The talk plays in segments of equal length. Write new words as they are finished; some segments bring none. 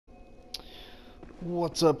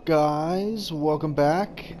What's up, guys? Welcome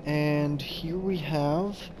back, and here we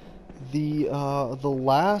have the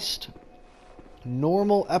last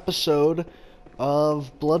normal episode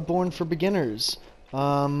of Bloodborne for beginners.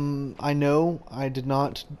 I know I did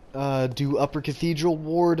not do Upper Cathedral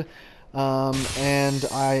Ward, and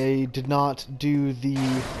I did not do the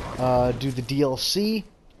DLC.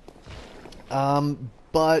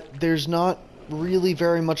 But there's not really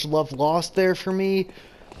very much love lost there for me.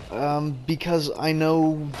 Because I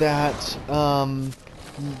know that, I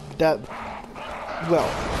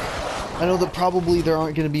know that probably there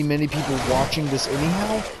aren't going to be many people watching this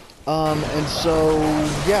anyhow, and so,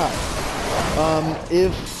 yeah,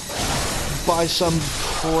 if by some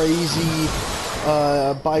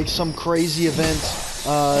crazy event,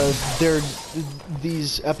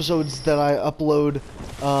 these episodes that I upload,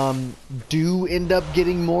 do end up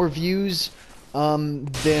getting more views,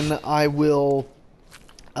 then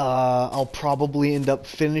I'll probably end up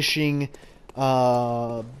finishing up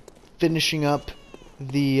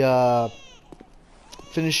the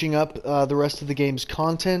rest of the game's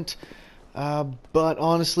content. But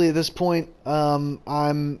honestly, at this point,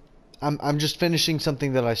 I'm just finishing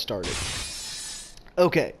something that I started.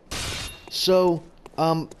 Okay, so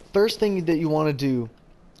first thing that you want to do,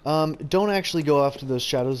 don't actually go after those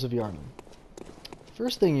shadows of Yharnam.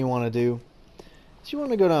 First thing you want to do is you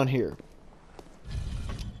want to go down here.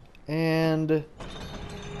 And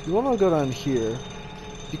you want to go down here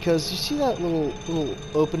because you see that little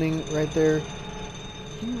opening right there?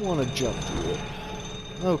 You want to jump through it.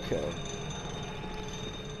 Okay.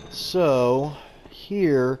 So,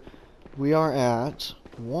 here we are at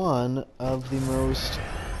one of the most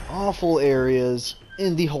awful areas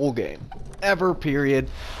in the whole game. Ever, period.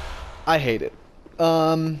 I hate it.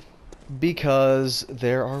 Because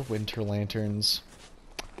there are winter lanterns.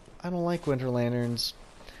 I don't like winter lanterns.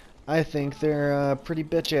 I think they're pretty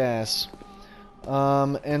bitch-ass.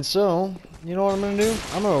 And so, you know what I'm gonna do?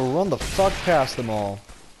 I'm gonna run the fuck past them all.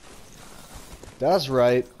 That's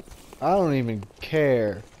right. I don't even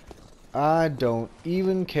care. I don't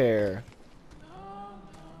even care.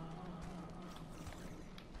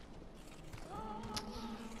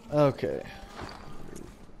 Okay.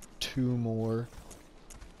 Two more.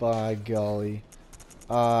 By golly.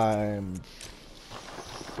 I'm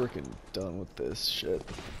freaking done with this shit.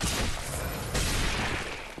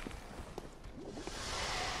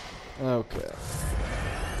 Okay.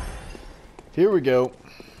 Here we go.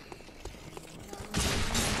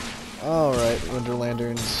 Alright, Winter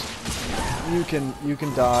Lanterns. You can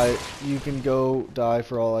die. You can go die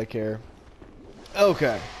for all I care.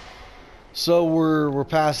 Okay. So we're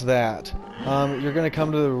past that. You're gonna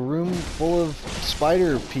come to a room full of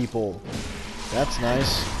spider people. That's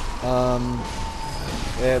nice.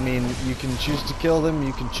 I mean, you can choose to kill them,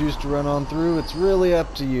 you can choose to run on through, it's really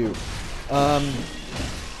up to you.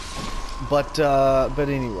 But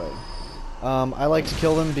anyway, I like to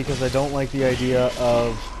kill them because I don't like the idea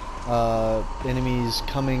of enemies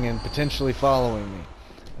coming and potentially following me.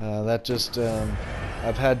 That just,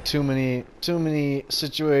 I've had too many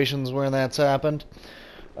situations where that's happened.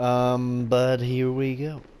 But here we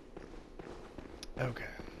go. Okay.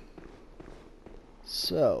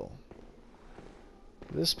 So,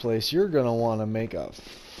 this place, you're gonna want to make a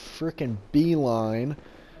frickin' beeline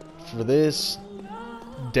for this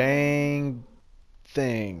dang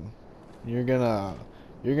thing. You're gonna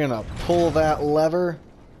pull that lever,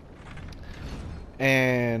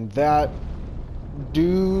 and that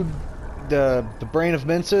dude, the brain of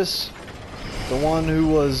Mensis, the one who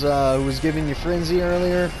was giving you frenzy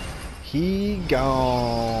earlier, he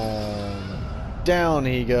gone. Down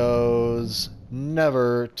he goes,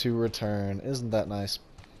 never to return. Isn't that nice?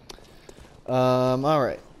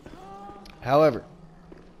 Alright. However,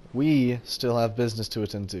 we still have business to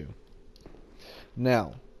attend to.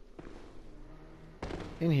 Now,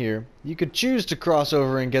 in here, you could choose to cross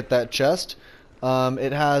over and get that chest.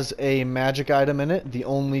 It has a magic item in it, the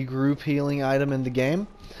only group healing item in the game.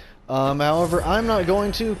 However, I'm not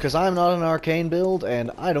going to, because I'm not an arcane build,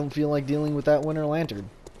 and I don't feel like dealing with that Winter Lantern.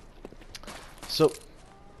 So,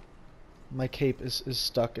 my cape is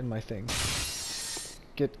stuck in my thing.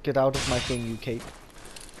 Get out of my thing, you cape.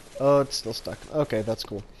 Oh, it's still stuck. Okay, that's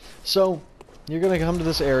cool. So, you're gonna come to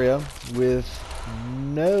this area with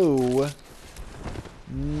no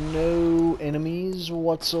enemies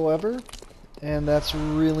whatsoever, and that's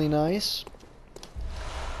really nice.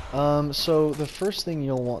 So the first thing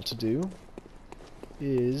you'll want to do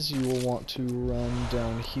is you will want to run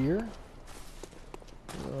down here.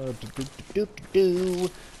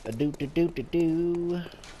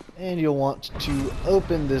 And you'll want to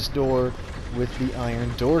open this door with the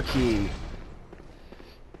iron door key.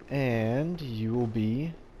 and you will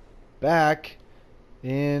be back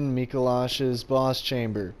in Mikolash's boss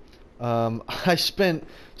chamber. I spent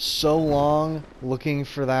so long looking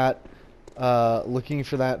for that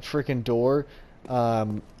frickin' door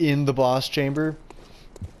in the boss chamber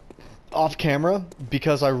off camera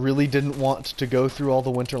because I really didn't want to go through all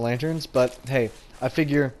the winter lanterns, but hey, I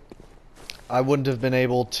figure I wouldn't have been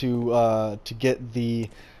able to get the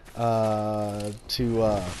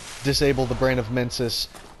disable the brain of Mensis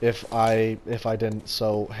if I didn't.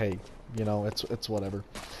 So hey, you know, it's whatever.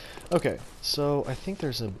 Okay, so I think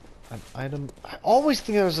there's an item. I always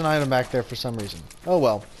think there's an item back there for some reason. Oh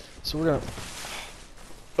well. So we're gonna.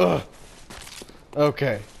 Ugh.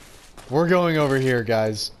 Okay, we're going over here,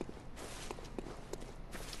 guys.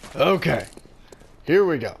 Okay, here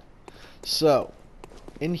we go. So,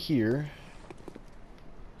 in here,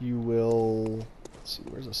 you will... Let's see,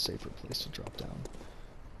 where's a safer place to drop down?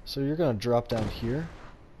 So you're going to drop down here.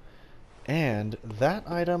 And that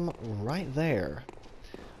item right there,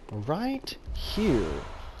 right here,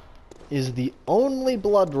 is the only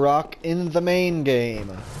blood rock in the main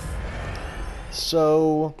game.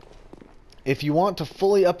 So, if you want to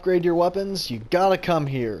fully upgrade your weapons, you gotta come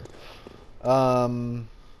here.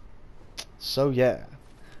 So yeah,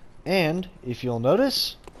 and if you'll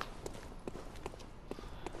notice,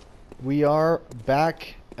 we are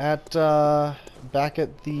back at the,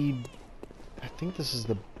 I think this is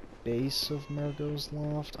the base of Margot's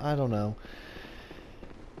loft. I don't know.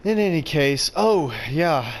 In any case, oh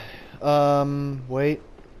yeah, wait,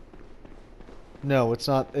 no, it's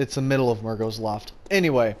not. It's the middle of Margot's loft.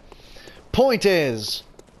 Anyway, point is,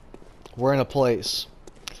 we're in a place.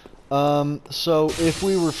 So if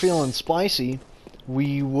we were feeling spicy,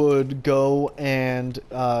 we would go and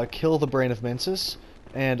kill the brain of Mensis,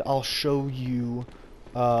 and I'll show you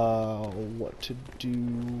what to do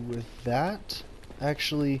with that.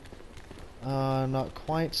 Actually, not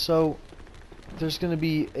quite. So there's going to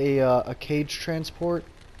be a cage transport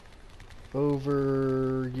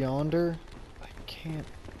over yonder. I can't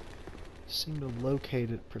seem to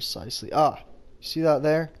locate it precisely. Ah, you see that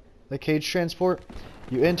there? The cage transport?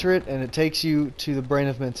 You enter it, and it takes you to the brain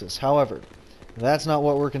of Mensis. However, that's not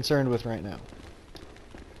what we're concerned with right now.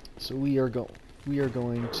 So we are going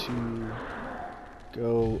to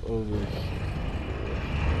go over here.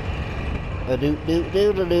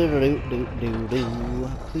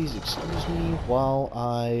 Please excuse me while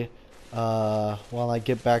I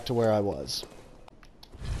get back to where I was.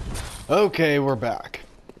 Okay, we're back.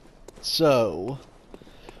 So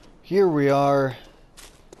here we are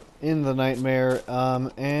in the nightmare,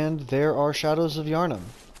 and there are Shadows of Yharnam.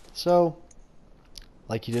 So,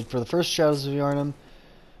 like you did for the first Shadows of Yharnam,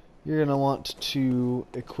 you're gonna want to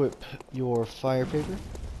equip your fire paper.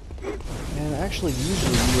 And actually,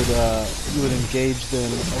 usually you would engage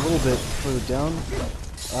them a little bit further down,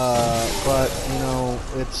 but you know,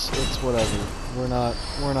 it's whatever.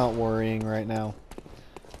 We're not worrying right now.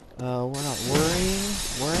 We're not worrying.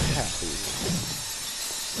 We're happy.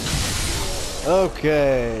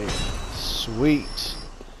 Okay, sweet.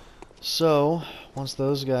 So, once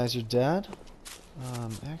those guys are dead,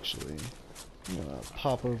 actually, I'm gonna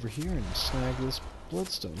pop over here and snag this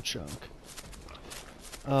bloodstone chunk.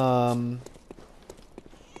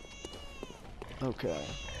 Okay.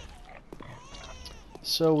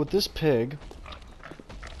 So with this pig,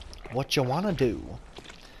 what you wanna do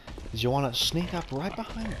is you wanna sneak up right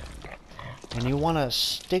behind him, and you wanna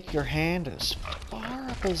stick your hand as far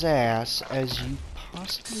up his ass as you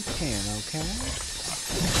possibly can, okay?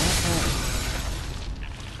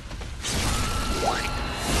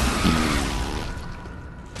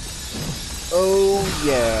 Oh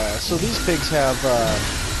yeah, so these pigs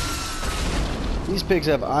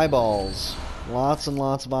have eyeballs. Lots and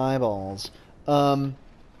lots of eyeballs. And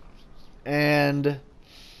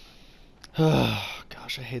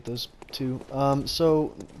gosh, I hate those two.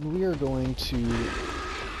 So we are going to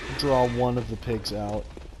draw one of the pigs out.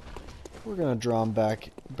 We're gonna draw him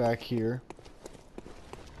back here.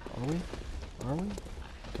 Are we? Are we?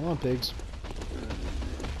 Come on, pigs.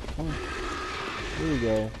 Come on. Here we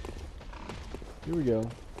go. Here we go.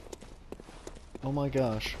 Oh my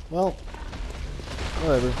gosh. Well,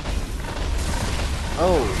 whatever.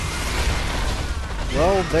 Oh.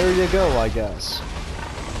 Well, there you go, I guess.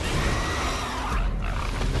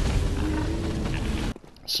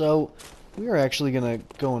 So, we are actually gonna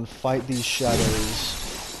go and fight these shadows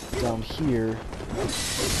down here.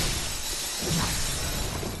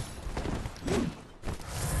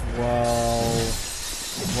 While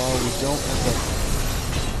we don't have the...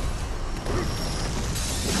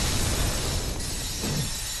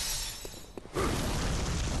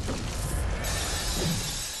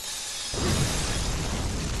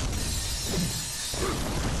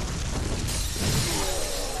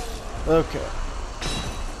 Okay.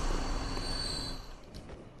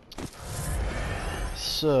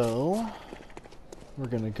 So we're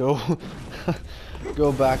gonna go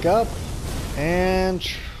go back up and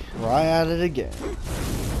try at it again.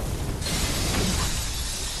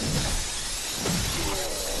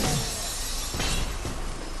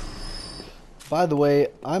 By the way,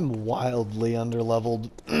 I'm wildly underleveled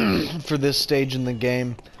for this stage in the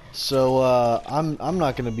game, so I'm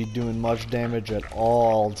not gonna be doing much damage at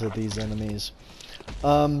all to these enemies.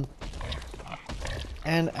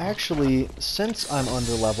 And actually, since I'm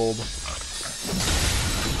underleveled,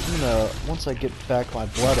 I'm gonna, once I get back my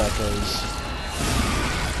blood echoes.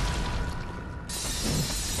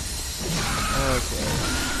 Okay.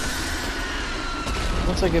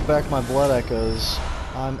 Once I get back my blood echoes,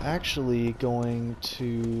 I'm actually going to,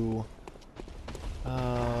 you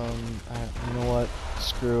know what?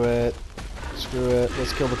 Screw it. Screw it.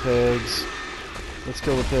 Let's kill the pigs. Let's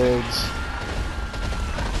kill the pigs.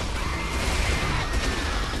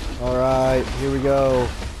 Alright, here we go.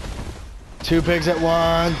 2 pigs at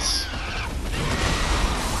once.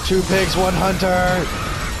 2 pigs, 1 hunter.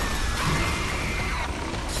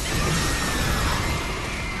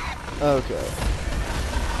 Okay.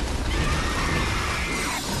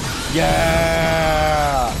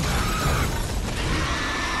 Yeah!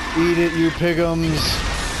 Eat it, you pigums.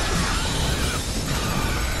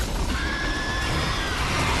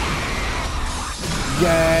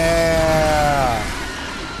 Yeah!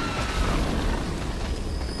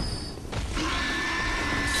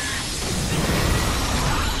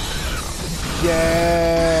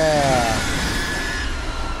 Yeah!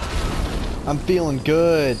 I'm feeling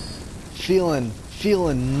good. Feeling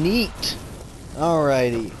neat.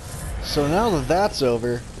 Alrighty. So now that that's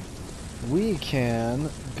over, we can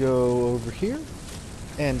go over here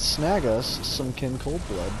and snag us some kin cold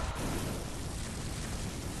blood.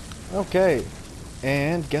 Okay.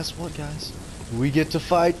 And guess what, guys? We get to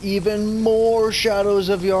fight even more Shadows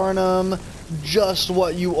of Yharnam. Just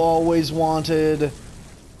what you always wanted.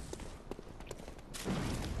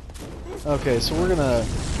 Okay, so we're gonna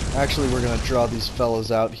draw these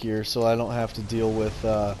fellows out here so I don't have to deal with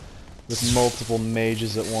multiple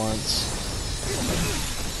mages at once.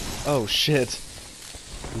 Oh shit.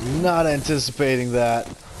 Not anticipating that.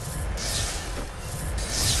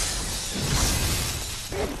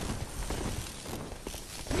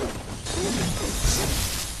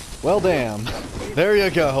 Well damn. There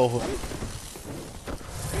you go.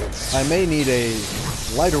 I may need a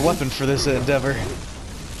lighter weapon for this endeavor.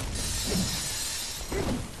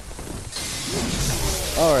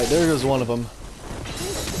 Alright, there goes one of them.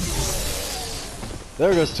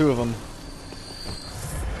 There goes 2 of them.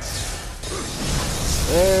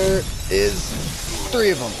 There is 3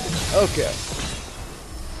 of them. Okay.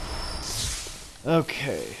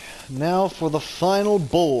 Okay. Now for the final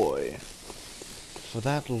boy. For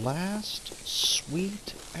that last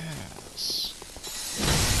sweet ass.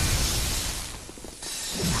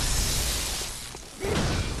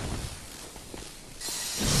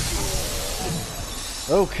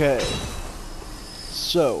 Okay.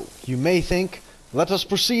 So, you may think, let us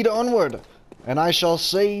proceed onward, and I shall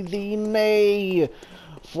say thee nay,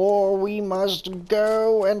 for we must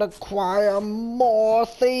go and acquire more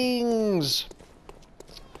things.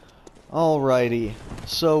 Alrighty,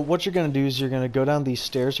 so what you're going to do is you're going to go down these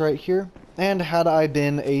stairs right here, and had I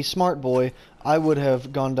been a smart boy, I would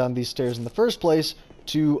have gone down these stairs in the first place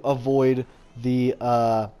to avoid the,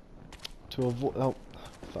 oh,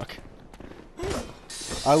 fuck.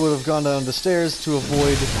 I would have gone down the stairs to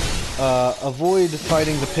avoid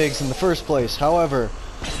fighting the pigs in the first place. However,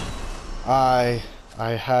 I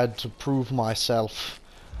had to prove myself.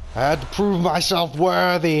 I had to prove myself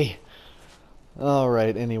worthy.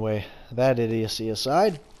 Alright, anyway, that idiocy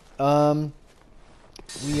aside, we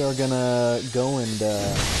are gonna go and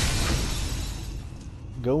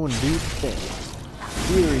do the thing.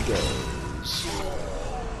 Here he goes.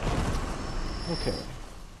 Okay.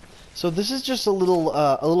 So this is just a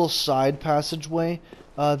little side passageway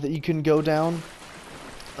that you can go down.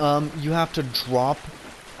 You have to drop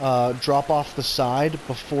off the side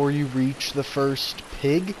before you reach the first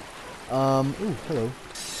pig. Ooh, hello.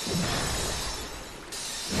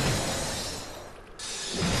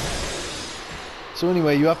 So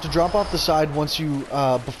anyway, you have to drop off the side once you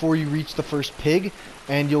before you reach the first pig,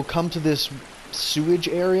 and you'll come to this sewage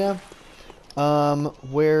area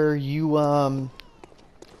where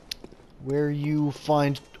you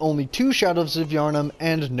find only 2 Shadows of Yharnam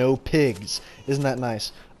and no pigs. Isn't that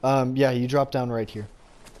nice? Yeah, you drop down right here.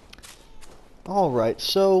 Alright,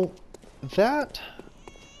 so that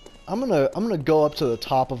I'm gonna go up to the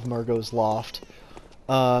top of Murgo's loft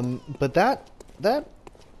But that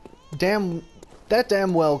damn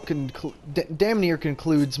well damn near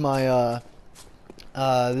concludes my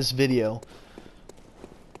this video.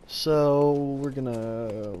 So we're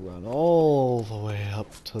gonna run all the way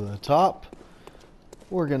up to the top.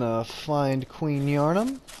 We're gonna find Queen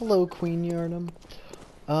Yarnum. Hello, Queen Yarnum.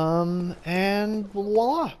 And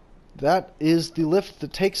voila! That is the lift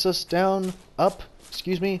that takes us down, up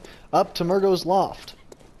to Murgo's loft.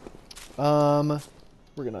 We're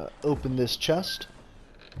gonna open this chest,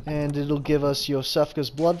 and it'll give us Iosefka's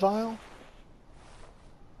blood vial.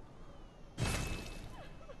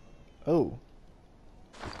 Oh.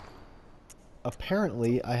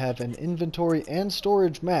 Apparently, I have an inventory and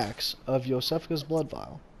storage max of Iosefka's blood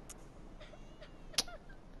vial.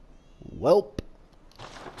 Welp.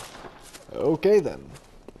 Okay then.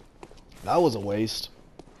 That was a waste.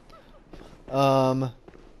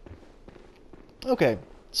 Okay,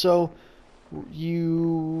 so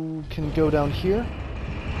you can go down here,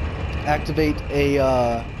 activate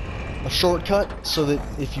a shortcut so that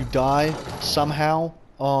if you die somehow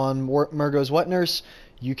on Murgo's Wet Nurse,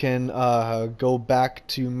 you can go back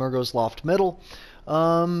to Murgo's Loft Middle.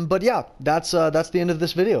 But yeah, that's the end of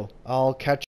this video. I'll catch